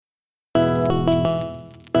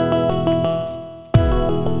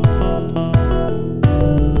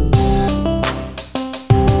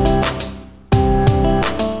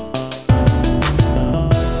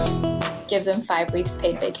5 weeks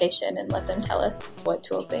paid vacation and let them tell us what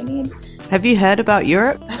tools they need. Have you heard about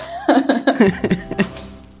Europe?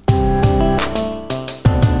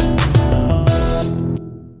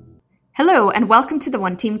 Hello and welcome to the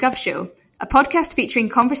One Team Gov Show, a podcast featuring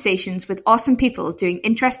conversations with awesome people doing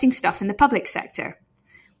interesting stuff in the public sector.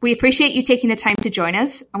 We appreciate you taking the time to join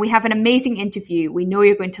us, and we have an amazing interview we know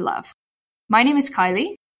you're going to love. My name is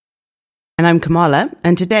Kylie. And I'm Kamala,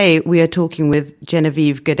 and today we are talking with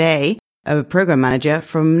Genevieve Gaudet, a program manager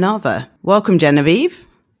from NAVA. Welcome, Genevieve.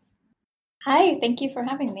 Hi, thank you for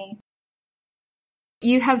having me.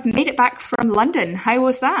 You have made it back from London. How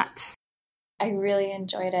was that? I really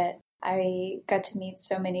enjoyed it. I got to meet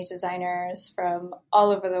so many designers from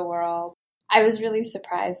all over the world. I was really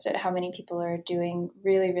surprised at how many people are doing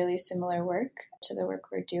really, really similar work to the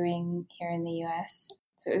work we're doing here in the US.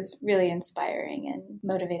 So it was really inspiring and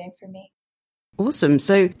motivating for me. Awesome.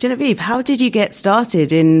 So, Genevieve, how did you get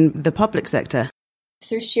started in the public sector?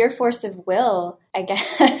 Through sheer force of will, I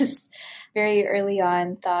guess. Very early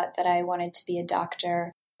on, thought that I wanted to be a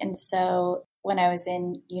doctor. And so when I was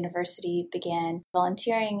in university, began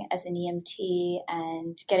volunteering as an EMT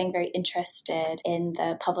and getting very interested in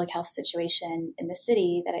the public health situation in the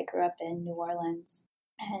city that I grew up in, New Orleans.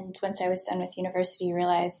 And once I was done with university,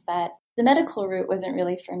 realized that the medical route wasn't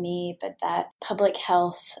really for me, but that public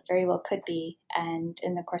health very well could be. And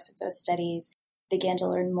in the course of those studies, began to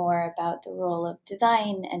learn more about the role of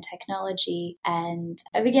design and technology. And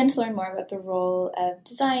I began to learn more about the role of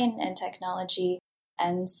design and technology,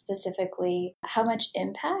 and specifically how much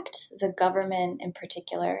impact the government in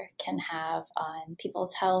particular can have on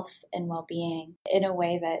people's health and well-being in a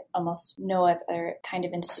way that almost no other kind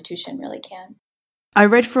of institution really can. I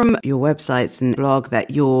read from your websites and blog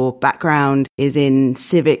that your background is in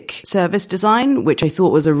civic service design, which I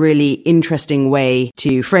thought was a really interesting way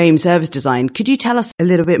to frame service design. Could you tell us a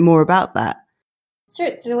little bit more about that? Sure.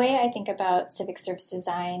 The way I think about civic service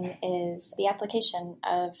design is the application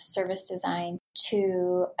of service design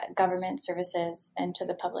to government services and to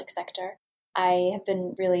the public sector. I have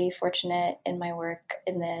been really fortunate in my work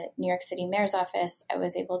in the New York City Mayor's office. I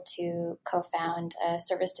was able to co-found a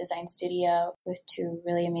service design studio with 2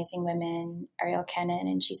 really amazing women, Ariel Kennan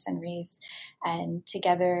and Jisun Rees. And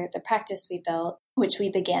together, the practice we built, which we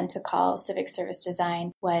began to call civic service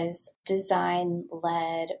design, was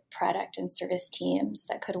design-led product and service teams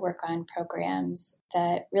that could work on programs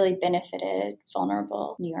that really benefited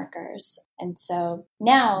vulnerable New Yorkers. And so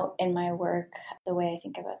now in my work, the way I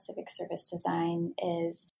think about civic service design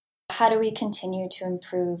is how do we continue to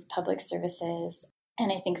improve public services?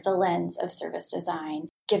 And I think the lens of service design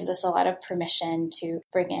gives us a lot of permission to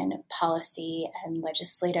bring in policy and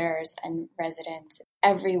legislators and residents,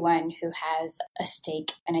 everyone who has a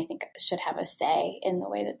stake and I think should have a say in the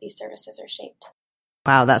way that these services are shaped.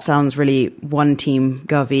 Wow, that sounds really one team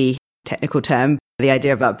govy technical term. The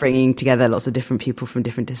idea about bringing together lots of different people from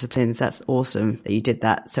different disciplines, that's awesome that you did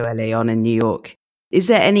that so early on in New York. Is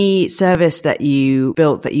there any service that you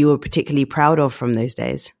built that you were particularly proud of from those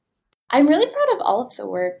days? I'm really proud of all of the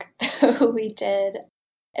work we did.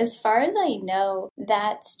 As far as I know,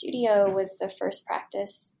 that studio was the first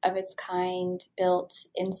practice of its kind built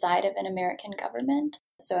inside of an American government.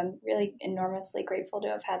 So I'm really enormously grateful to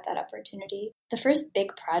have had that opportunity. The first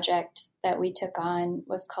big project that we took on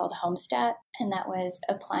was called Homestat, and that was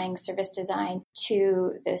applying service design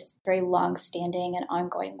to this very long-standing and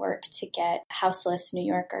ongoing work to get houseless New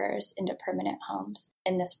Yorkers into permanent homes.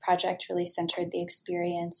 And this project really centered the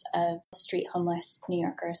experience of street homeless New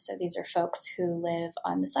Yorkers. So these are folks who live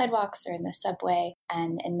on the sidewalks or in the subway,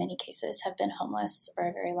 and in many cases have been homeless for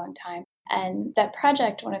a very long time. And that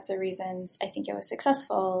project, one of the reasons I think it was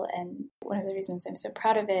successful and one of the reasons I'm so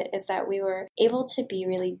proud of it is that we were able to be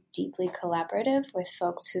really deeply collaborative with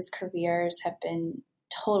folks whose careers have been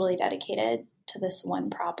totally dedicated to this one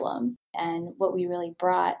problem. And what we really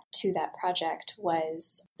brought to that project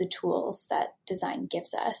was the tools that design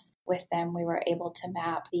gives us. With them, we were able to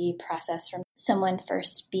map the process from someone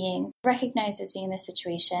first being recognized as being in this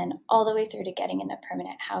situation all the way through to getting into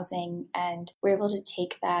permanent housing. And we're able to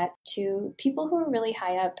take that to people who are really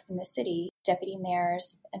high up in the city, deputy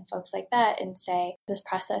mayors and folks like that, and say, this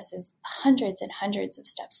process is hundreds and hundreds of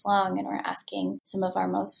steps long, and we're asking some of our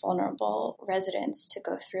most vulnerable residents to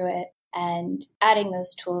go through it. And adding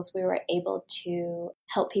those tools, we were able to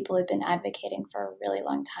help people who've been advocating for a really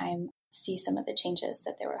long time see some of the changes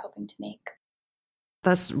that they were hoping to make.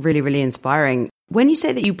 That's really, really inspiring. When you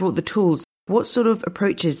say that you brought the tools, what sort of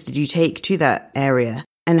approaches did you take to that area?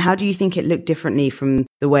 And how do you think it looked differently from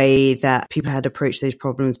the way that people had approached those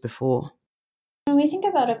problems before? When we think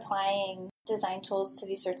about applying design tools to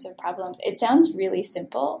these sorts of problems, it sounds really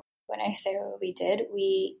simple. When I say what we did,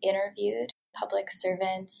 we interviewed public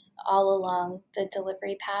servants all along the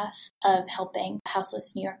delivery path of helping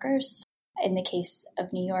houseless New Yorkers. In the case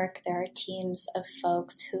of New York, there are teams of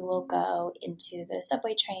folks who will go into the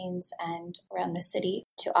subway trains and around the city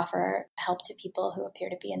to offer help to people who appear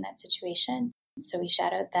to be in that situation. So we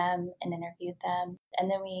shadowed them and interviewed them. And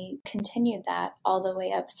then we continued that all the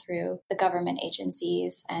way up through the government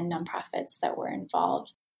agencies and nonprofits that were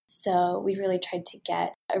involved. So we really tried to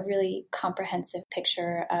get a really comprehensive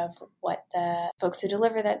picture of what the folks who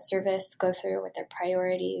deliver that service go through, what their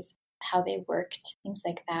priorities, how they worked, things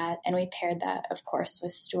like that. And we paired that, of course,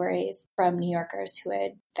 with stories from New Yorkers who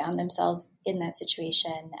had found themselves in that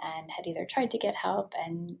situation and had either tried to get help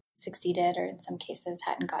and succeeded, or in some cases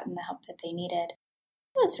hadn't gotten the help that they needed.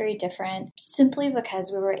 It was very different simply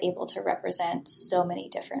because we were able to represent so many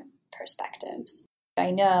different perspectives.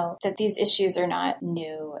 I know that these issues are not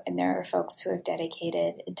new, and there are folks who have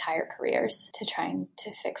dedicated entire careers to trying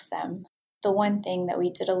to fix them. The one thing that we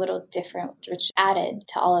did a little different, which added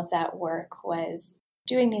to all of that work, was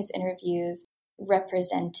doing these interviews,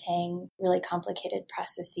 representing really complicated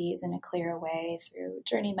processes in a clear way through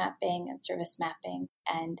journey mapping and service mapping,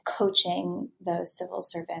 and coaching those civil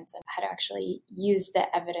servants on how to actually use the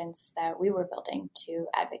evidence that we were building to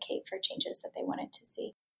advocate for changes that they wanted to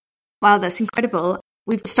see. Wow, that's incredible.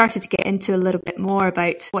 We've started to get into a little bit more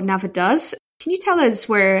about what NAVA does. Can you tell us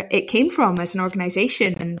where it came from as an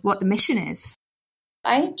organisation and what the mission is?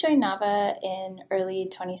 I joined NAVA in early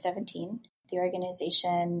 2017. The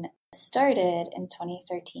organization started in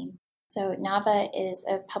 2013. So NAVA is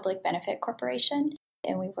a public benefit corporation,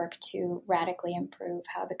 and we work to radically improve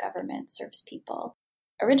how the government serves people.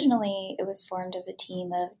 Originally, it was formed as a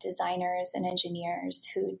team of designers and engineers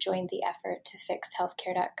who joined the effort to fix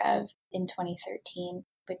healthcare.gov in 2013,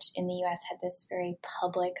 which in the US had this very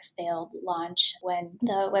public failed launch when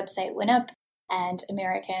the website went up and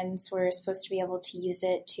Americans were supposed to be able to use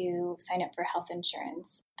it to sign up for health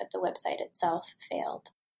insurance, but the website itself failed.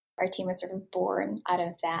 Our team was sort of born out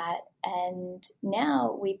of that, and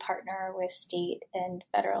now we partner with state and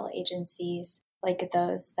federal agencies like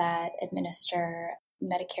those that administer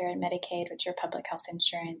Medicare and Medicaid, which are public health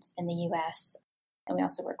insurance in the US. And we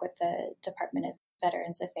also work with the Department of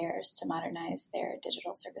Veterans Affairs to modernize their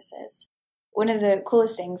digital services. One of the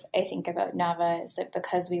coolest things I think about NAVA is that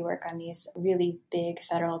because we work on these really big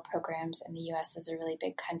federal programs, and the US is a really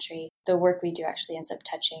big country, the work we do actually ends up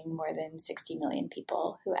touching more than 60 million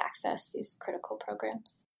people who access these critical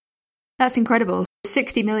programs. That's incredible.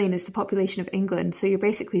 60 million is the population of England, so you're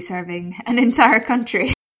basically serving an entire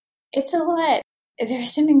country. It's a lot. There are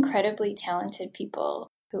some incredibly talented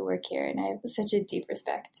people who work here, and I have such a deep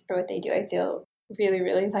respect for what they do. I feel really,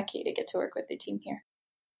 really lucky to get to work with the team here.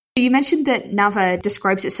 You mentioned that NAVA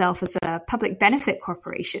describes itself as a public benefit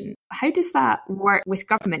corporation. How does that work with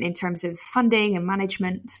government in terms of funding and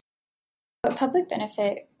management? A public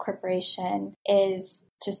benefit corporation is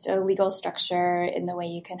just a legal structure in the way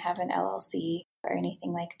you can have an LLC or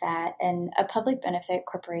anything like that. And a public benefit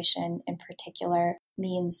corporation in particular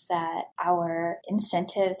means that our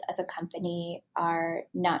incentives as a company are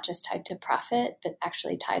not just tied to profit, but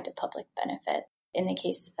actually tied to public benefit. In the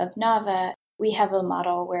case of NAVA, we have a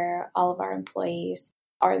model where all of our employees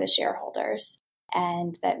are the shareholders.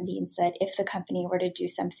 And that means that if the company were to do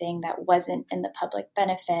something that wasn't in the public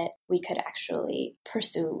benefit, we could actually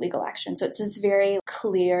pursue legal action. So it's this very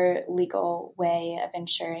clear legal way of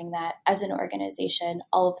ensuring that as an organization,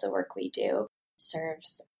 all of the work we do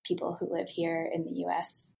serves people who live here in the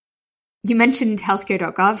US. You mentioned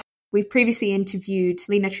healthcare.gov. We've previously interviewed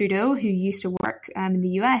Lena Trudeau, who used to work in the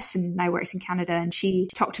US and now works in Canada, and she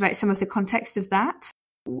talked about some of the context of that.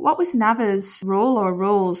 What was NAVA's role or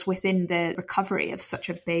roles within the recovery of such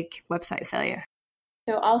a big website failure?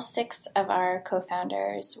 So all 6 of our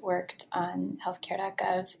co-founders worked on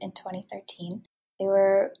healthcare.gov in 2013. They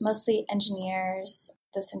were mostly engineers,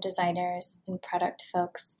 though some designers and product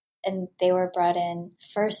folks, and they were brought in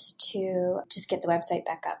first to just get the website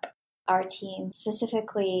back up. Our team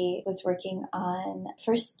specifically was working on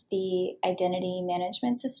first the identity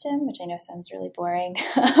management system, which I know sounds really boring.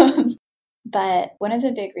 But one of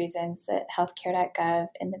the big reasons that healthcare.gov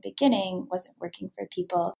in the beginning wasn't working for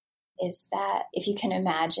people is that if you can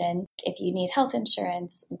imagine, if you need health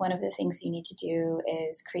insurance, one of the things you need to do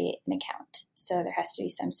is create an account. So there has to be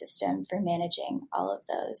some system for managing all of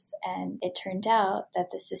those. And it turned out that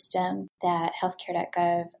the system that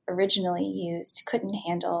healthcare.gov originally used couldn't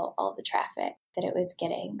handle all the traffic that it was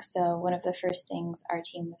getting. So one of the first things our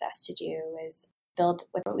team was asked to do is build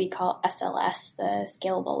what we call SLS, the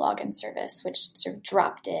Scalable Login Service, which sort of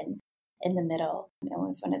dropped in in the middle. It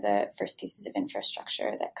was one of the first pieces of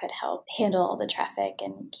infrastructure that could help handle all the traffic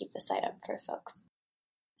and keep the site up for folks.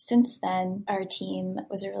 Since then, our team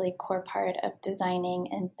was a really core part of designing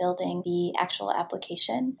and building the actual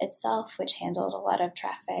application itself, which handled a lot of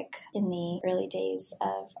traffic in the early days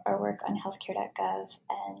of our work on healthcare.gov.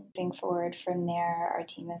 And moving forward from there, our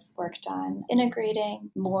team has worked on integrating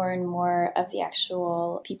more and more of the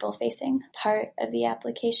actual people-facing part of the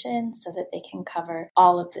application so that they can cover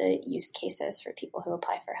all of the use cases for people who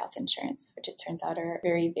apply for health insurance, which it turns out are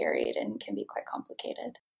very varied and can be quite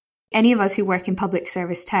complicated. Any of us who work in public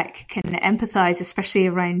service tech can empathize, especially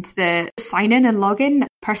around the sign-in and login.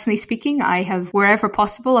 Personally speaking, I have, wherever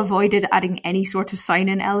possible, avoided adding any sort of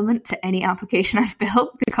sign-in element to any application I've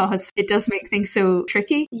built because it does make things so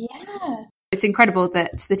tricky. Yeah. It's incredible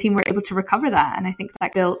that the team were able to recover that. And I think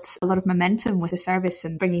that built a lot of momentum with the service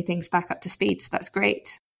and bringing things back up to speed. So that's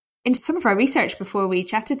great. In some of our research before we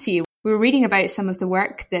chatted to you, we were reading about some of the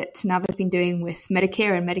work that NAVA's been doing with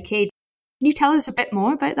Medicare and Medicaid. Can you tell us a bit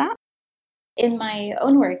more about that? In my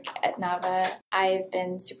own work at NAVA, I've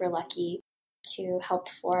been super lucky to help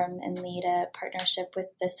form and lead a partnership with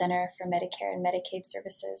the Center for Medicare and Medicaid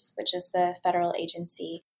Services, which is the federal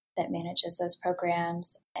agency that manages those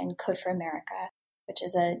programs, and Code for America, which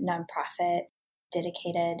is a nonprofit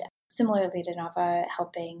dedicated, similarly to NAVA,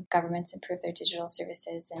 helping governments improve their digital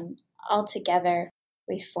services. And all together,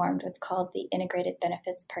 we formed what's called the Integrated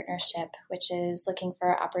Benefits Partnership, which is looking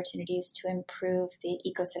for opportunities to improve the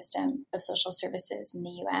ecosystem of social services in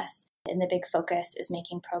the U.S. And the big focus is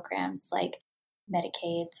making programs like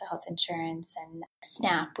Medicaid, so health insurance, and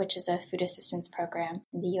SNAP, which is a food assistance program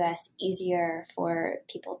in the U.S., easier for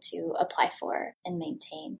people to apply for and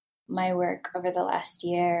maintain. My work over the last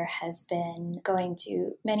year has been going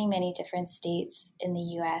to many, many different states in the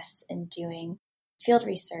U.S. and doing field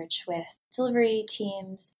research with delivery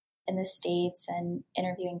teams in the states and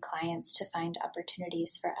interviewing clients to find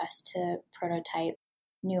opportunities for us to prototype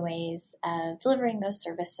new ways of delivering those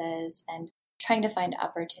services and trying to find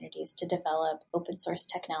opportunities to develop open source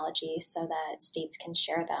technology so that states can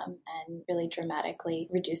share them and really dramatically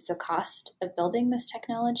reduce the cost of building this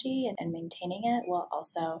technology and maintaining it, while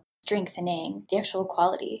also strengthening the actual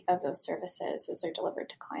quality of those services as they're delivered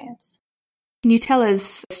to clients. Can you tell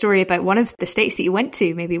us a story about one of the states that you went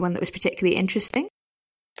to, maybe one that was particularly interesting?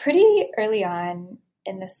 Pretty early on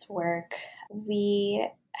in this work, we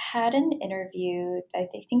had an interview that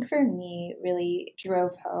I think for me really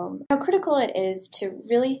drove home how critical it is to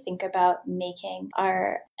really think about making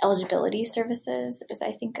our eligibility services, as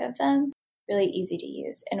I think of them, really easy to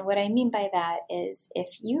use. And what I mean by that is if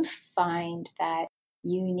you find that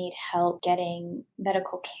you need help getting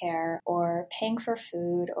medical care or paying for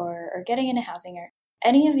food or getting into housing or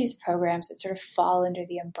any of these programs that sort of fall under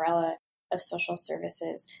the umbrella of social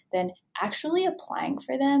services, then actually applying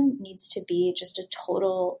for them needs to be just a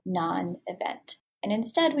total non-event. And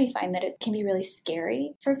instead, we find that it can be really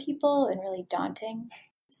scary for people and really daunting.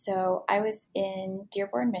 So I was in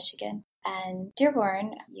Dearborn, Michigan, and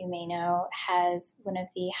Dearborn, you may know, has one of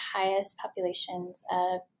the highest populations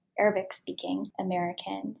of Arabic-speaking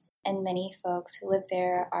Americans, and many folks who live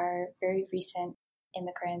there are very recent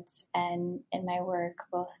immigrants. And in my work,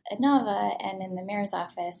 both at NAVA and in the mayor's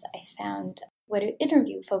office, I found when I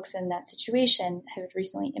interview folks in that situation who had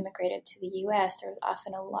recently immigrated to the U.S., there was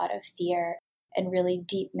often a lot of fear and really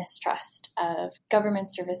deep mistrust of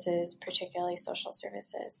government services, particularly social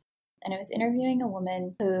services. And I was interviewing a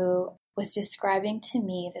woman who was describing to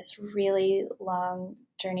me this really long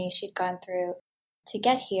journey she'd gone through to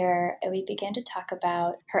get here, and we began to talk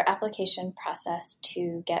about her application process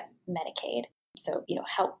to get Medicaid. So,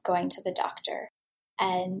 help going to the doctor.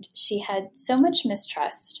 And she had so much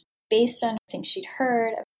mistrust based on things she'd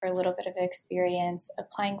heard, or a little bit of experience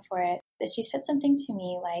applying for it, that she said something to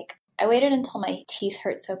me like, I waited until my teeth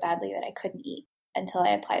hurt so badly that I couldn't eat until I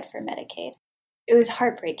applied for Medicaid. It was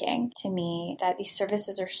heartbreaking to me that these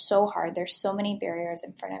services are so hard. There's so many barriers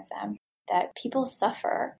in front of them that people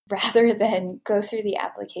suffer rather than go through the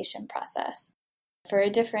application process. For a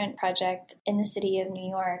different project in the city of New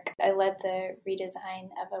York, I led the redesign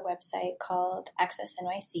of a website called Access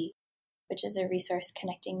NYC, which is a resource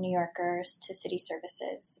connecting New Yorkers to city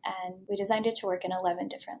services. And we designed it to work in 11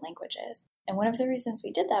 different languages. And one of the reasons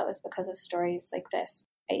we did that was because of stories like this.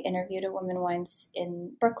 I interviewed a woman once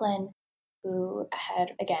in Brooklyn who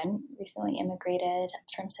had, again, recently immigrated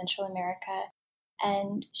from Central America.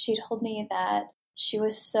 And she told me that she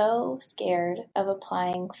was so scared of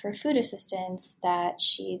applying for food assistance that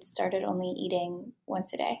she'd started only eating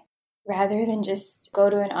once a day. Rather than just go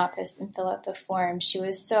to an office and fill out the form, she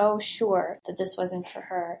was so sure that this wasn't for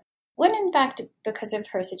her. when in fact, because of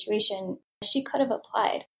her situation, she could have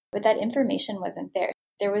applied, but that information wasn't there.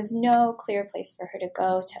 There was no clear place for her to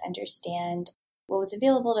go to understand what was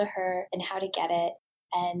available to her and how to get it.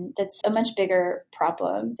 And that's a much bigger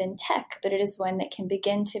problem than tech, but it is one that can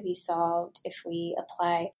begin to be solved if we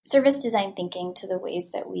apply service design thinking to the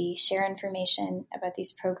ways that we share information about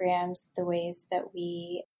these programs, the ways that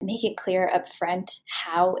we make it clear up front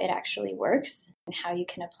how it actually works and how you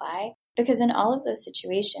can apply. Because in all of those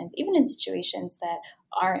situations, even in situations that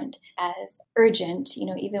aren't as urgent,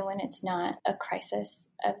 even when it's not a crisis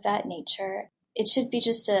of that nature, it should be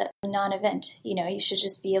just a non-event. You should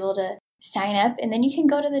just be able to sign up and then you can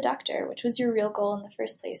go to the doctor, which was your real goal in the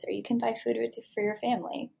first place, or you can buy food for your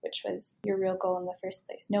family, which was your real goal in the first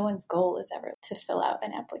place. No one's goal is ever to fill out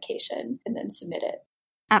an application and then submit it.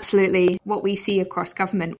 Absolutely. What we see across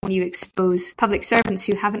government, when you expose public servants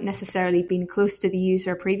who haven't necessarily been close to the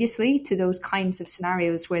user previously to those kinds of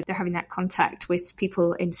scenarios where they're having that contact with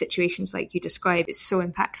people in situations like you described, is so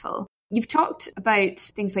impactful. You've talked about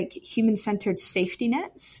things like human-centered safety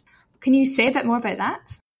nets. Can you say a bit more about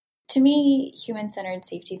that? To me, human-centered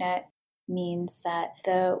safety net means that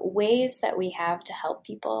the ways that we have to help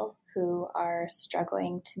people who are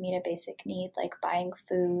struggling to meet a basic need, like buying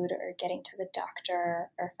food or getting to the doctor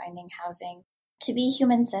or finding housing, to be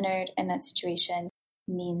human-centered in that situation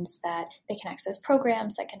means that they can access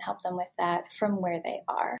programs that can help them with that from where they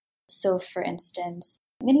are. So, for instance,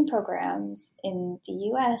 many programs in the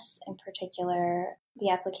US in particular,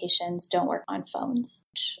 the applications don't work on phones,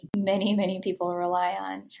 which many people rely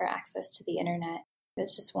on for access to the internet.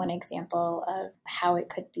 It's just one example of how it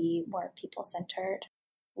could be more people-centered.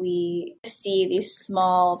 We see these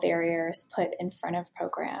small barriers put in front of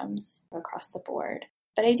programs across the board.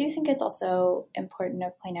 But I do think it's also important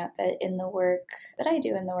to point out that in the work that I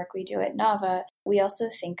do and the work we do at NAVA, we also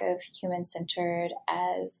think of human-centered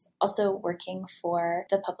as also working for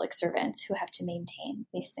the public servants who have to maintain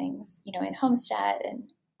these things. In Homestat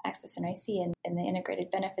and Access NYC and in the Integrated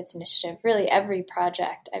Benefits Initiative, really every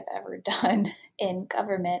project I've ever done in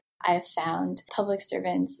government, I've found public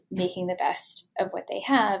servants making the best of what they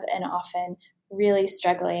have and often really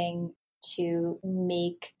struggling to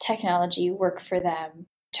make technology work for them,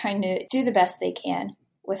 trying to do the best they can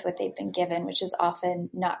with what they've been given, which is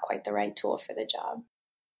often not quite the right tool for the job.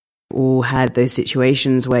 All had those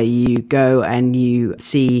situations where you go and you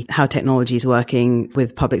see how technology is working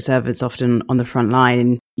with public servants often on the front line,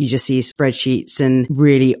 and you just see spreadsheets and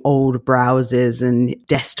really old browsers and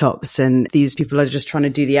desktops, and these people are just trying to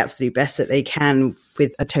do the absolute best that they can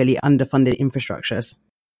with a totally underfunded infrastructure.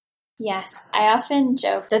 Yes, I often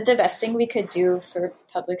joke that the best thing we could do for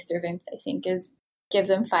public servants, I think, is give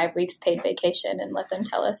them 5 weeks paid vacation and let them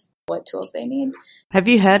tell us what tools they need. Have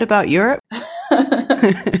you heard about Europe?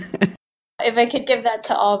 If I could give that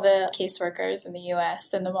to all the caseworkers in the US,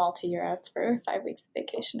 send them all to Europe for 5 weeks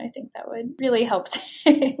vacation, I think that would really help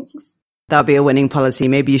things. That would be a winning policy.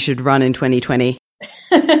 Maybe you should run in 2020.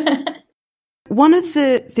 One of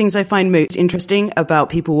the things I find most interesting about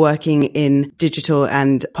people working in digital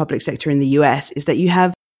and public sector in the US is that you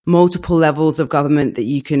have multiple levels of government that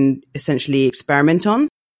you can essentially experiment on.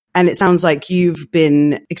 And it sounds like you've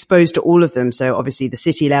been exposed to all of them. So obviously the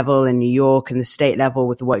city level in New York and the state level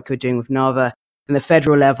with the work you're doing with NAVA and the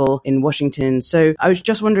federal level in Washington. So I was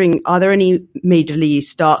just wondering, are there any majorly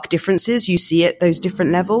stark differences you see at those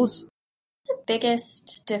different levels? The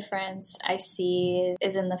biggest difference I see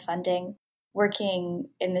is in the funding. Working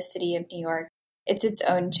in the city of New York, it's its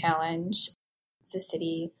own challenge. It's a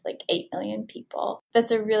city of like 8 million people.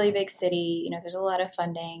 That's a really big city. There's a lot of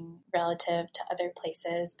funding relative to other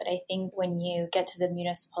places. But I think when you get to the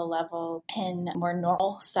municipal level in more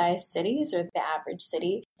normal sized cities or the average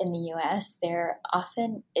city in the US, there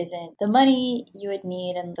often isn't the money you would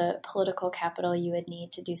need and the political capital you would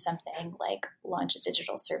need to do something like launch a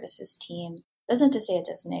digital services team. That's not to say it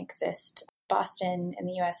doesn't exist. Boston in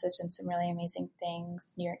the US has done some really amazing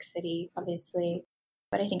things. New York City, obviously.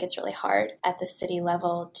 But I think it's really hard at the city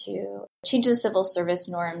level to change the civil service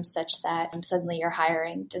norms such that suddenly you're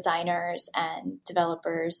hiring designers and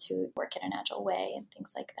developers who work in an agile way and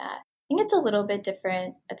things like that. I think it's a little bit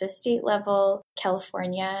different at the state level.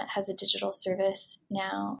 California has a digital service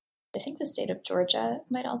now. I think the state of Georgia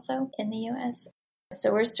might also in the US.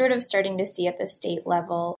 So we're sort of starting to see at the state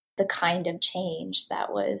level the kind of change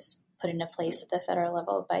that was put into place at the federal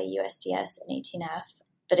level by USDS and 18F.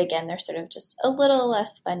 But again, there's sort of just a little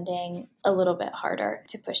less funding. It's a little bit harder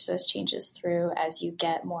to push those changes through as you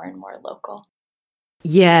get more and more local.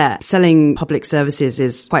 Yeah, selling public services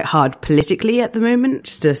is quite hard politically at the moment,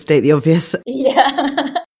 just to state the obvious.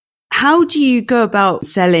 Yeah. How do you go about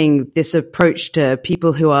selling this approach to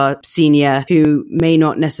people who are senior, who may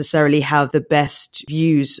not necessarily have the best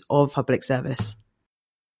views of public service?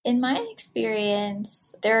 In my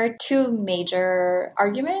experience, there are two major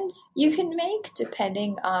arguments you can make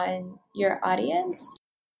depending on your audience.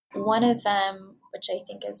 One of them, which I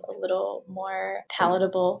think is a little more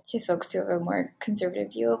palatable to folks who have a more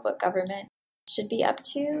conservative view of what government should be up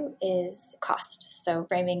to, is cost. So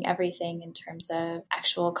framing everything in terms of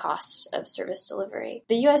actual cost of service delivery.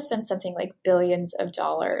 The US spends something like billions of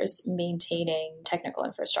dollars maintaining technical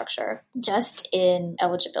infrastructure just in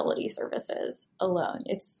eligibility services alone.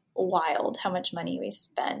 It's wild how much money we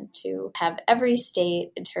spend to have every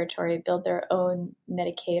state and territory build their own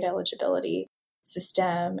Medicaid eligibility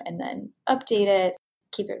system and then update it,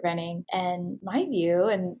 keep it running. And my view,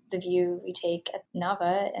 and the view we take at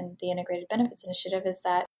NAVA and the Integrated Benefits Initiative, is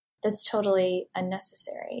that that's totally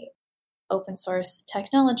unnecessary. Open source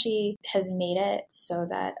technology has made it so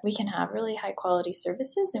that we can have really high quality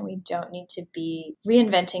services and we don't need to be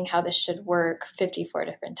reinventing how this should work 54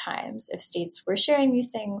 different times. If states were sharing these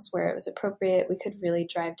things where it was appropriate, we could really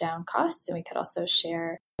drive down costs and we could also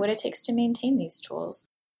share what it takes to maintain these tools.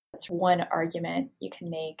 That's one argument you can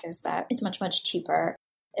make, is that it's much, much cheaper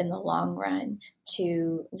in the long run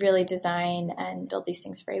to really design and build these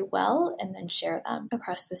things very well and then share them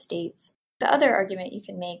across the states. The other argument you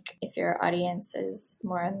can make, if your audience is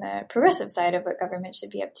more on the progressive side of what government should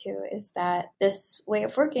be up to, is that this way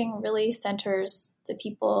of working really centers the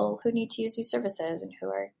people who need to use these services and who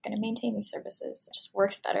are going to maintain these services. It just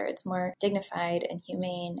works better. It's more dignified and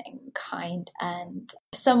humane and kind. And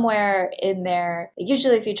somewhere in there,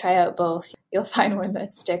 usually if you try out both, you'll find one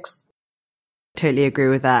that sticks. Totally agree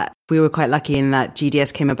with that. We were quite lucky in that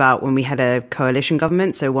GDS came about when we had a coalition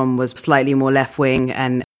government. So one was slightly more left wing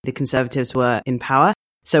and the Conservatives were in power.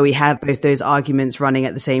 So we had both those arguments running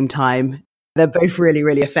at the same time. They're both really,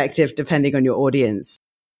 really effective depending on your audience.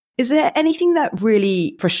 Is there anything that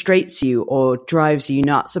really frustrates you or drives you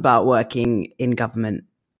nuts about working in government?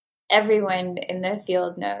 Everyone in the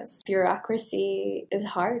field knows bureaucracy is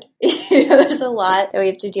hard. There's a lot that we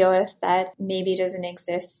have to deal with that maybe doesn't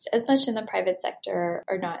exist as much in the private sector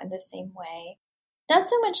or not in the same way. Not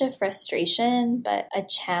so much a frustration, but a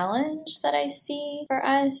challenge that I see for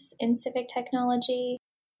us in civic technology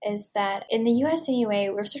is that in the US anyway,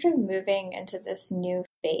 we're sort of moving into this new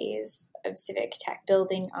phase of civic tech,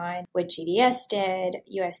 building on what GDS did,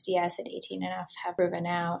 USDS and 18F have proven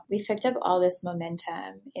out. We've picked up all this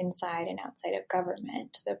momentum inside and outside of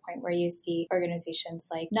government to the point where you see organizations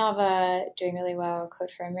like NAVA doing really well, Code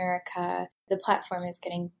for America. The platform is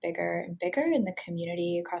getting bigger and bigger and the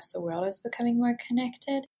community across the world is becoming more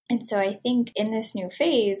connected. And so I think in this new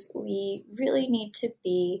phase, we really need to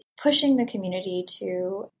be pushing the community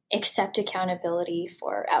to accept accountability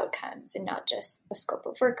for outcomes and not just a scope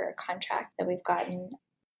of work or a contract that we've gotten.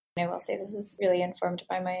 And I will say this is really informed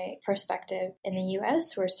by my perspective in the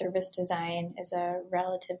US, where service design is a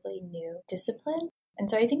relatively new discipline. And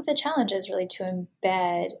so I think the challenge is really to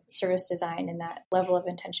embed service design and that level of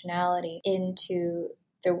intentionality into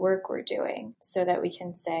the work we're doing so that we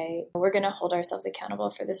can say, we're going to hold ourselves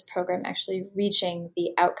accountable for this program actually reaching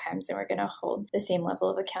the outcomes, and we're going to hold the same level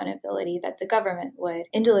of accountability that the government would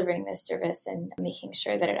in delivering this service and making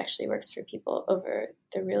sure that it actually works for people over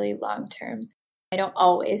the really long term. I don't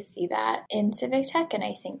always see that in civic tech, and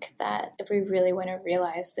I think that if we really want to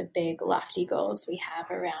realize the big, lofty goals we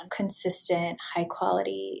have around consistent,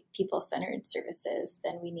 high-quality, people-centered services,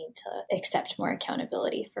 then we need to accept more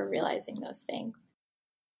accountability for realizing those things.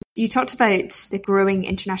 You talked about the growing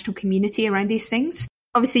international community around these things.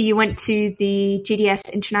 Obviously, you went to the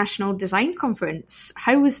GDS International Design Conference.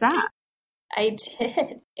 How was that? I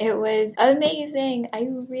did. It was amazing. I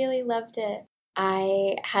really loved it.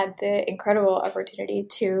 I had the incredible opportunity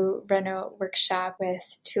to run a workshop with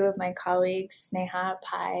two of my colleagues, Sneha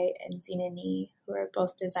Pai and Zina Ni, who are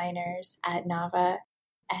both designers at NAVA.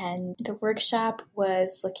 And the workshop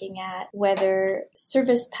was looking at whether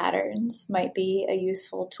service patterns might be a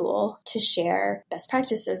useful tool to share best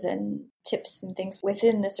practices and tips and things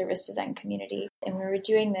within the service design community. And we were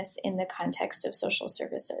doing this in the context of social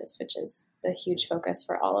services, which is the huge focus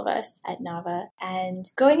for all of us at NAVA. And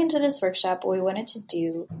going into this workshop, what we wanted to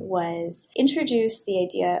do was introduce the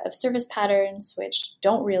idea of service patterns, which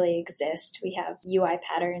don't really exist. We have UI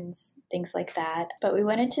patterns, things like that. But we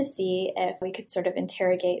wanted to see if we could sort of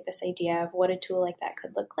interrogate this idea of what a tool like that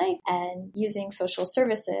could look like, and using social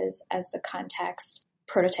services as the context,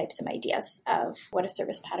 prototype some ideas of what a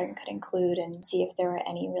service pattern could include and see if there were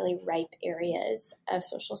any really ripe areas of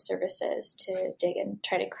social services to dig and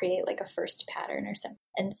try to create like a first pattern or something.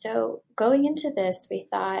 And so going into this, we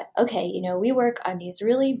thought, okay, we work on these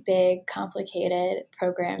really big, complicated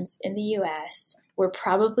programs in the US. We're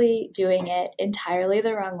probably doing it entirely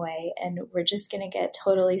the wrong way, and we're just going to get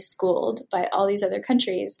totally schooled by all these other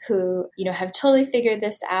countries who, have totally figured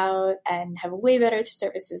this out and have way better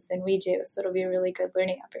services than we do. So it'll be a really good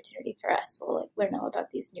learning opportunity for us. We'll learn all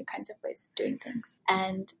about these new kinds of ways of doing things.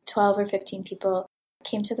 And 12 or 15 people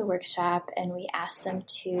came to the workshop, and we asked them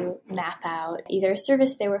to map out either a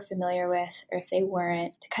service they were familiar with, or if they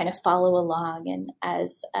weren't, to kind of follow along and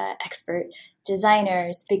as expert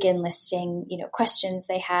designers begin listing, questions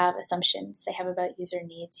they have, assumptions they have about user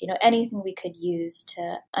needs, anything we could use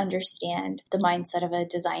to understand the mindset of a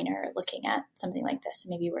designer looking at something like this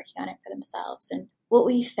and maybe working on it for themselves. And what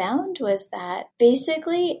we found was that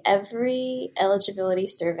basically every eligibility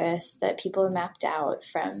service that people mapped out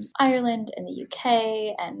from Ireland and the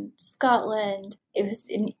UK and Scotland, it was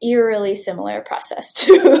an eerily similar process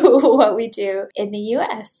to what we do in the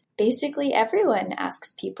US. Basically, everyone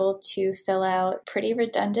asks people to fill out pretty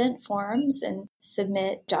redundant forms and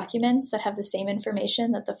submit documents that have the same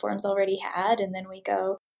information that the forms already had, and then we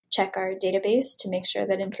go check our database to make sure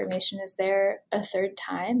that information is there a third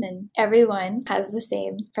time, and everyone has the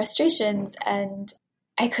same frustrations. And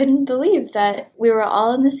I couldn't believe that we were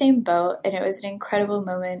all in the same boat, and it was an incredible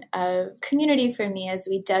moment of community for me as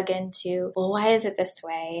we dug into, well, why is it this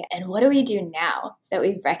way? And what do we do now that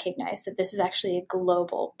we've recognized that this is actually a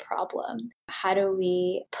global problem? How do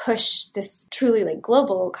we push this truly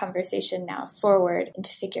global conversation now forward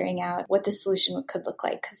into figuring out what the solution could look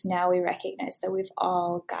like? Because now we recognize that we've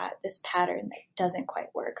all got this pattern that doesn't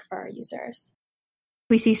quite work for our users.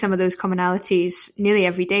 We see some of those commonalities nearly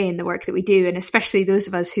every day in the work that we do, and especially those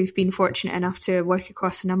of us who've been fortunate enough to work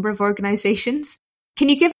across a number of organizations. Can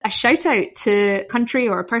you give a shout out to a country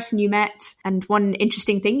or a person you met and one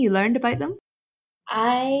interesting thing you learned about them?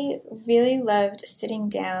 I really loved sitting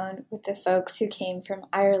down with the folks who came from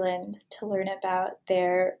Ireland to learn about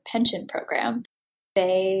their pension program.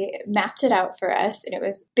 They mapped it out for us, and it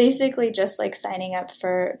was basically just like signing up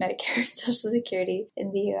for Medicare and Social Security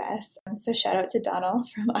in the US. So shout out to Donald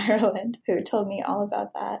from Ireland, who told me all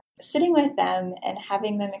about that. Sitting with them and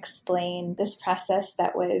having them explain this process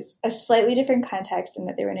that was a slightly different context and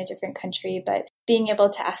that they were in a different country, but being able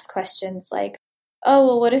to ask questions like, oh,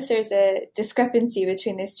 well, what if there's a discrepancy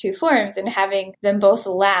between these two forms, and having them both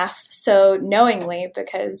laugh so knowingly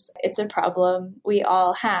because it's a problem we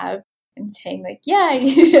all have. And saying yeah,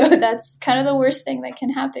 that's kind of the worst thing that can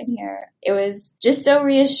happen here. It was just so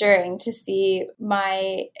reassuring to see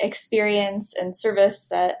my experience and service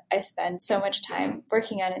that I spend so much time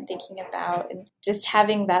working on and thinking about, and just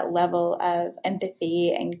having that level of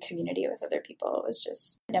empathy and community with other people was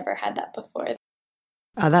just, never had that before.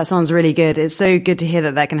 Oh, that sounds really good. It's so good to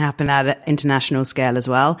hear that can happen at an international scale as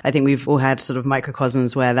well. I think we've all had sort of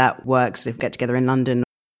microcosms where that works. If we get together in London,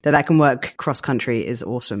 that can work cross country is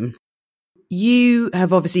awesome. You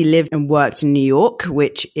have obviously lived and worked in New York,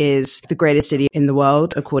 which is the greatest city in the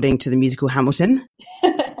world, according to the musical Hamilton.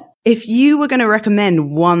 If you were going to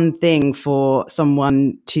recommend one thing for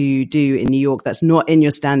someone to do in New York that's not in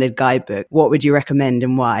your standard guidebook, what would you recommend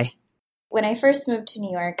and why? When I first moved to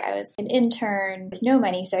New York, I was an intern with no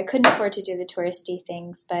money, so I couldn't afford to do the touristy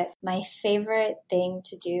things. But my favorite thing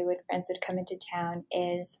to do when friends would come into town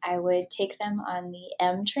is I would take them on the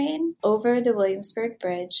M train over the Williamsburg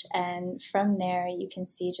Bridge. And from there, you can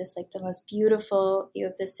see just the most beautiful view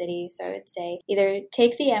of the city. So I would say either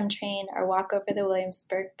take the M train or walk over the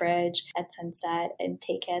Williamsburg Bridge at sunset and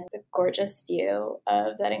take in the gorgeous view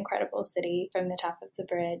of that incredible city from the top of the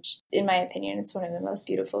bridge. In my opinion, it's one of the most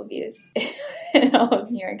beautiful views in all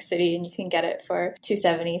of New York City, and you can get it for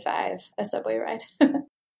 $2.75 a subway ride.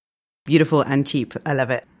 Beautiful and cheap. I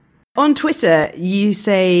love it. On Twitter, you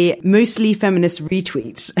say mostly feminist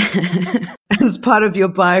retweets as part of your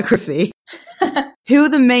biography. Who are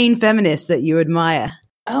the main feminists that you admire?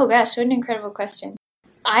 Oh gosh, what an incredible question.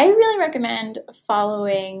 I really recommend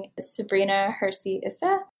following Sabrina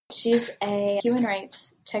Hersey-Issa. She's a human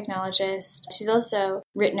rights technologist. She's also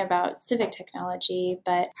written about civic technology,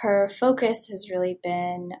 but her focus has really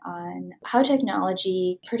been on how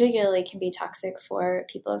technology particularly can be toxic for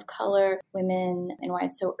people of color, women, and why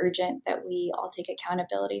it's so urgent that we all take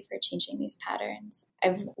accountability for changing these patterns.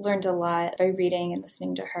 I've learned a lot by reading and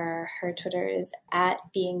listening to her. Her Twitter is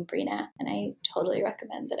 @beingbrina, and I totally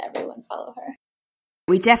recommend that everyone follow her.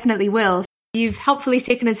 We definitely will. You've helpfully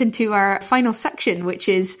taken us into our final section, which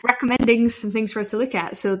is recommending some things for us to look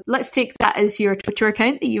at. So let's take that as your Twitter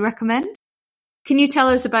account that you recommend. Can you tell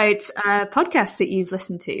us about a podcast that you've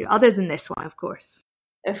listened to, other than this one, of course?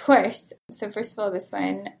 Of course. So first of all, this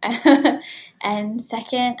one. And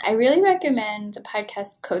second, I really recommend the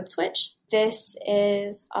podcast Code Switch. This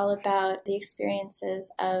is all about the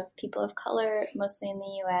experiences of people of color, mostly in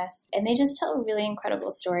the US. And they just tell really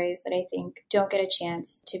incredible stories that I think don't get a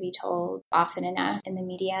chance to be told often enough in the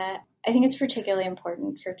media. I think it's particularly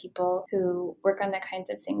important for people who work on the kinds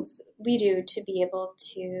of things we do to be able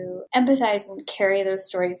to empathize and carry those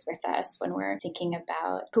stories with us when we're thinking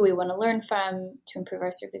about who we want to learn from to improve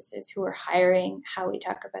our services, who we're hiring, how we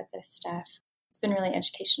talk about this stuff. It's been really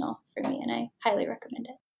educational for me, and I highly recommend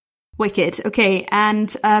it. Wicked. Okay,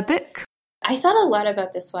 and a book? I thought a lot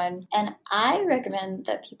about this one, and I recommend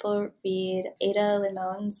that people read Ada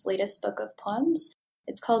Limone's latest book of poems.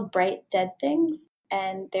 It's called Bright Dead Things.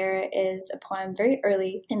 And there is a poem very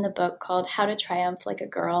early in the book called How to Triumph Like a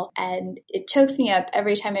Girl. And it chokes me up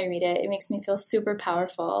every time I read it. It makes me feel super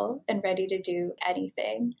powerful and ready to do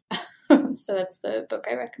anything. So that's the book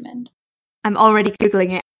I recommend. I'm already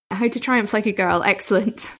Googling it. How to Triumph Like a Girl.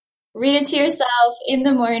 Excellent. Read it to yourself in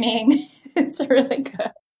the morning. It's really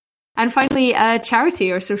good. And finally, a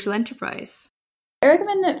charity or social enterprise. I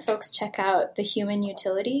recommend that folks check out The Human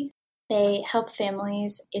Utility. They help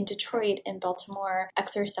families in Detroit and Baltimore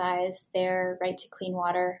exercise their right to clean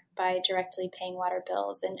water by directly paying water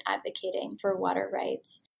bills and advocating for water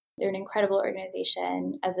rights. They're an incredible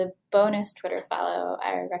organization. As a bonus Twitter follow,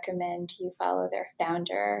 I recommend you follow their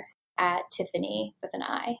founder at Tiffany with an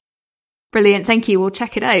I. Brilliant. Thank you. We'll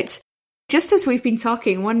check it out. Just as we've been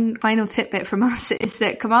talking, one final tidbit from us is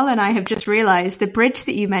that Kamala and I have just realized the bridge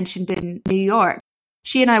that you mentioned in New York,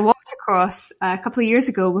 she and I walked across a couple of years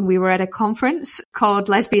ago when we were at a conference called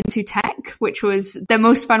Lesbians Who Tech, which was the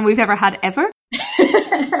most fun we've ever had ever.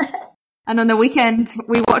 And on the weekend,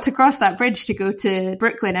 we walked across that bridge to go to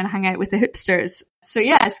Brooklyn and hang out with the hipsters. So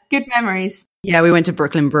yes, good memories. Yeah, we went to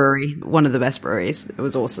Brooklyn Brewery, one of the best breweries. It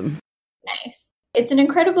was awesome. Nice. It's an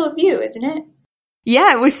incredible view, isn't it?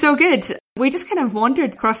 Yeah, it was so good. We just kind of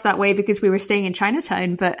wandered across that way because we were staying in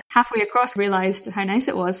Chinatown, but halfway across realized how nice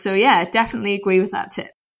it was. So yeah, definitely agree with that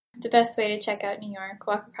tip. The best way to check out New York,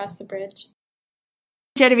 walk across the bridge.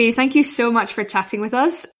 Genevieve, thank you so much for chatting with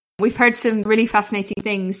us. We've heard some really fascinating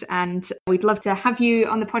things and we'd love to have you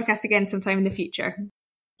on the podcast again sometime in the future.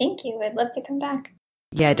 Thank you. I'd love to come back.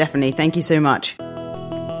 Yeah, definitely. Thank you so much.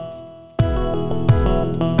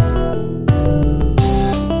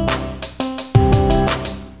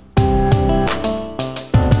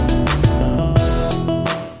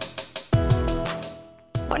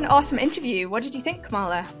 Awesome interview. What did you think,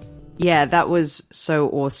 Kamala? Yeah, that was so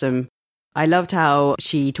awesome. I loved how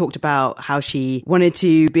she talked about how she wanted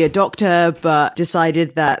to be a doctor, but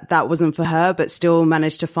decided that that wasn't for her, but still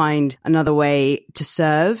managed to find another way to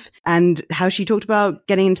serve. And how she talked about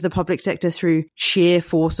getting into the public sector through sheer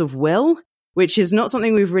force of will, which is not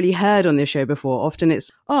something we've really heard on this show before. Often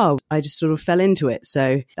it's, oh, I just sort of fell into it.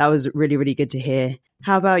 So that was really, really good to hear.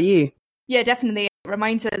 How about you? Yeah, definitely. It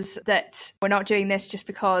reminds us that we're not doing this just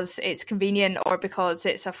because it's convenient or because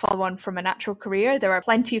it's a follow-on from a natural career. There are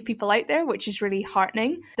plenty of people out there, which is really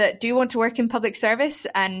heartening, that do want to work in public service.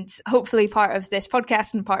 And hopefully part of this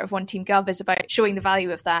podcast and part of One Team Gov is about showing the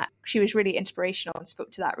value of that. She was really inspirational and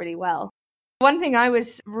spoke to that really well. One thing I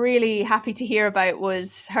was really happy to hear about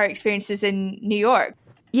was her experiences in New York.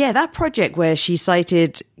 Yeah, that project where she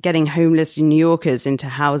cited getting homeless New Yorkers into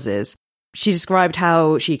houses. She described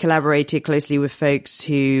how she collaborated closely with folks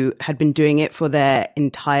who had been doing it for their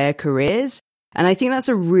entire careers. And I think that's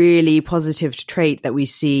a really positive trait that we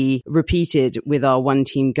see repeated with our One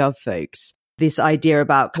Team Gov folks. This idea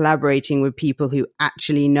about collaborating with people who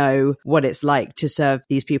actually know what it's like to serve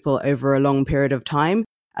these people over a long period of time,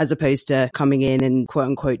 as opposed to coming in and quote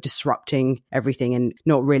unquote disrupting everything and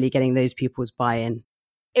not really getting those people's buy-in.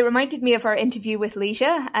 It reminded me of our interview with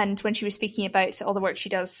Leisha, and when she was speaking about all the work she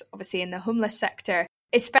does, obviously, in the homeless sector,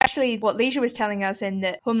 especially what Leisha was telling us in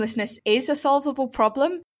that homelessness is a solvable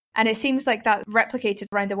problem. And it seems like that replicated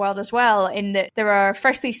around the world as well, in that there are,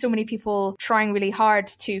 firstly, so many people trying really hard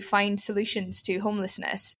to find solutions to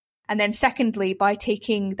homelessness. And then secondly, by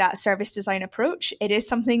taking that service design approach, it is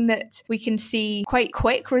something that we can see quite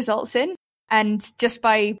quick results in. And just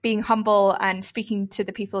by being humble and speaking to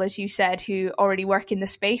the people, as you said, who already work in the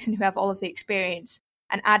space and who have all of the experience,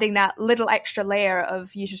 and adding that little extra layer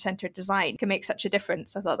of user-centered design can make such a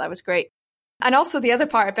difference. I thought that was great. And also the other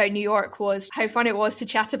part about New York was how fun it was to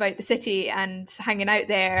chat about the city and hanging out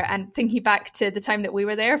there and thinking back to the time that we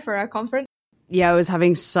were there for our conference. Yeah, I was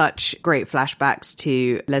having such great flashbacks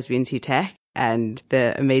to Lesbians Who Tech and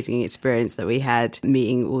the amazing experience that we had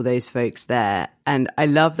meeting all those folks there. And I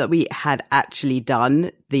love that we had actually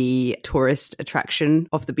done the tourist attraction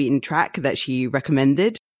off the beaten track that she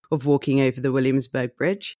recommended of walking over the Williamsburg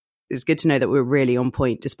Bridge. It's good to know that we're really on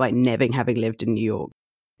point despite never having lived in New York.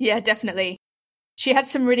 Yeah, definitely. She had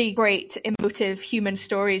some really great emotive human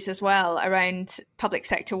stories as well around public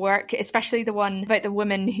sector work, especially the one about the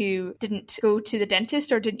woman who didn't go to the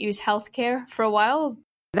dentist or didn't use healthcare for a while.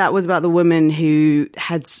 That was about the woman who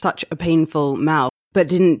had such a painful mouth, but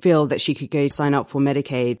didn't feel that she could go sign up for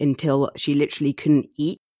Medicaid until she literally couldn't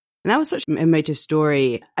eat. And that was such an emotive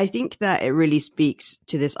story. I think that it really speaks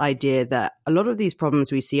to this idea that a lot of these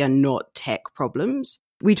problems we see are not tech problems.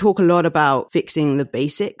 We talk a lot about fixing the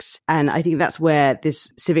basics, and I think that's where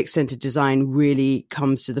this civic-centered design really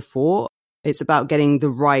comes to the fore. It's about getting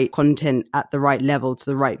the right content at the right level to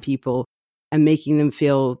the right people and making them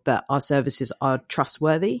feel that our services are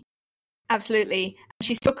trustworthy. Absolutely.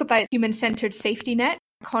 She spoke about human-centered safety net,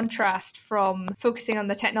 contrast from focusing on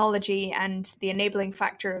the technology and the enabling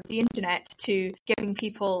factor of the internet to giving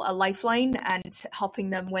people a lifeline and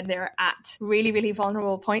helping them when they're at really, really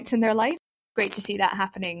vulnerable points in their life. Great to see that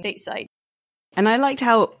happening stateside. And I liked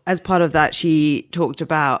how, as part of that, she talked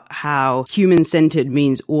about how human-centered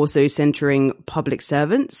means also centering public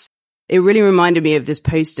servants. It really reminded me of this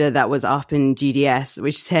poster that was up in GDS,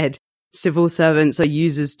 which said, civil servants are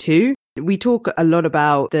users too. We talk a lot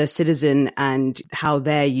about the citizen and how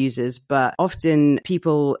they're users, but often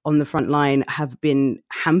people on the front line have been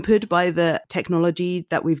hampered by the technology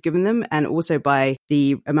that we've given them and also by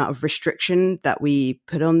the amount of restriction that we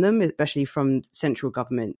put on them, especially from central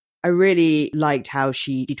government. I really liked how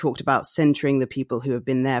she talked about centering the people who have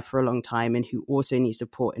been there for a long time and who also need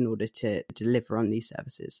support in order to deliver on these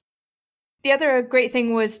services. The other great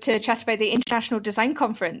thing was to chat about the International Design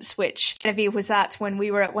Conference, which Genevieve was at when we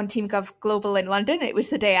were at One Team Gov Global in London. It was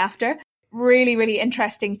the day after. Really, really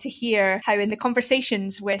interesting to hear how in the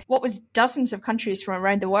conversations with what was dozens of countries from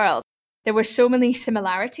around the world, there were so many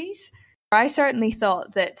similarities. I certainly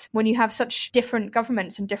thought that when you have such different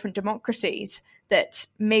governments and different democracies, that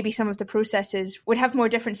maybe some of the processes would have more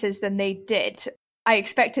differences than they did. I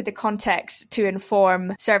expected the context to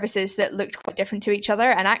inform services that looked quite different to each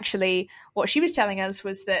other. And actually, what she was telling us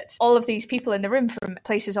was that all of these people in the room from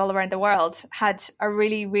places all around the world had a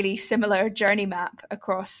really, really similar journey map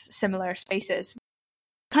across similar spaces.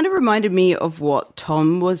 Kind of reminded me of what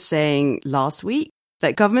Tom was saying last week,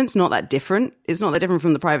 that government's not that different. It's not that different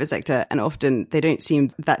from the private sector. And often they don't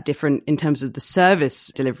seem that different in terms of the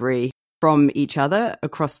service delivery from each other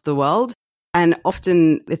across the world. And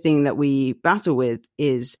often the thing that we battle with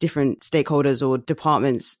is different stakeholders or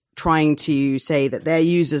departments trying to say that their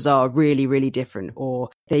users are really, really different or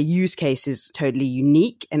their use case is totally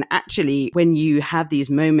unique. And actually, when you have these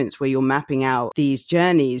moments where you're mapping out these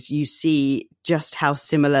journeys, you see just how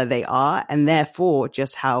similar they are and therefore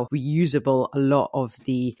just how reusable a lot of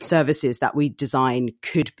the services that we design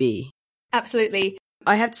could be. Absolutely.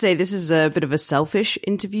 I have to say this is a bit of a selfish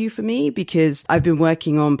interview for me because I've been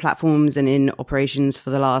working on platforms and in operations for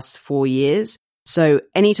the last 4 years. So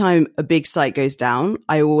anytime a big site goes down,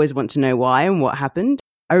 I always want to know why and what happened.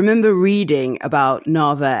 I remember reading about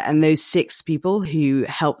Nava and those 6 people who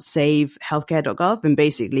helped save healthcare.gov and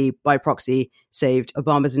basically by proxy saved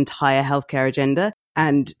Obama's entire healthcare agenda.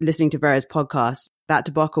 And listening to various podcasts, that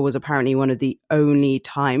debacle was apparently one of the only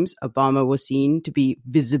times Obama was seen to be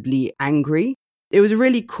visibly angry. It was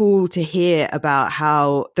really cool to hear about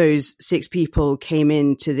how those 6 people came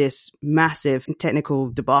into this massive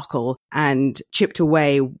technical debacle and chipped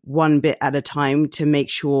away one bit at a time to make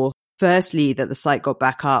sure, firstly, that the site got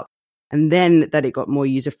back up and then that it got more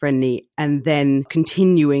user-friendly and then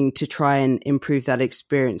continuing to try and improve that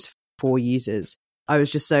experience for users. I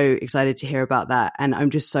was just so excited to hear about that. And I'm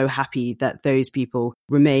just so happy that those people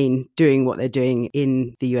remain doing what they're doing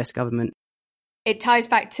in the US government. It ties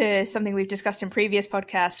back to something we've discussed in previous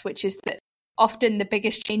podcasts, which is that often the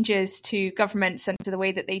biggest changes to governments and to the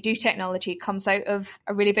way that they do technology comes out of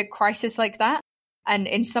a really big crisis like that. And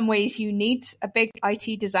in some ways, you need a big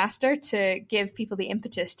IT disaster to give people the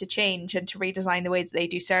impetus to change and to redesign the way that they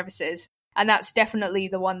do services. And that's definitely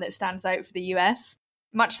the one that stands out for the US.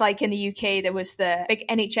 Much like in the UK, there was the big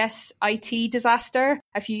NHS IT disaster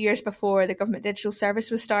a few years before the government digital service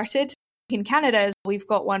was started. In Canada, we've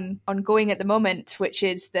got one ongoing at the moment, which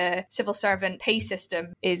is the civil servant pay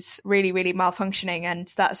system is really, really malfunctioning. And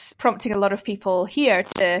that's prompting a lot of people here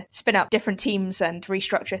to spin up different teams and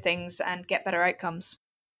restructure things and get better outcomes.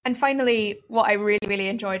 And finally, what I really, really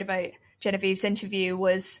enjoyed about Genevieve's interview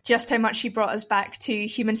was just how much she brought us back to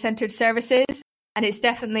human-centered services. And it's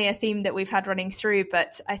definitely a theme that we've had running through,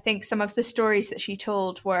 but I think some of the stories that she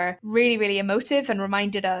told were really, really emotive and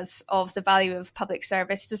reminded us of the value of public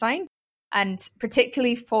service design. And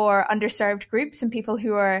particularly for underserved groups and people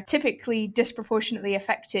who are typically disproportionately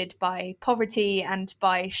affected by poverty and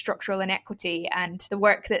by structural inequity. And the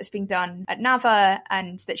work that's being done at NAVA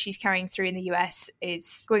and that she's carrying through in the US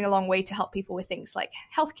is going a long way to help people with things like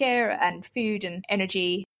healthcare and food and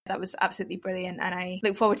energy. That was absolutely brilliant, and I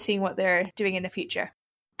look forward to seeing what they're doing in the future.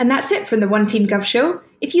 And that's it from the One Team Gov Show.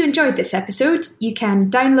 If you enjoyed this episode, you can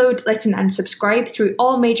download, listen and subscribe through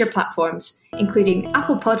all major platforms, including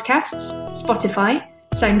Apple Podcasts, Spotify,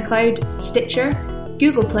 SoundCloud, Stitcher,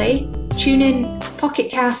 Google Play, TuneIn, Pocket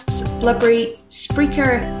Casts, Blubbery,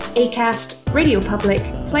 Spreaker, Acast, Radio Public,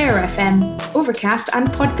 Player FM, Overcast and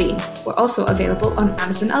Podbean. We're also available on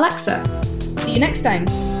Amazon Alexa. See you next time.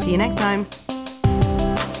 See you next time.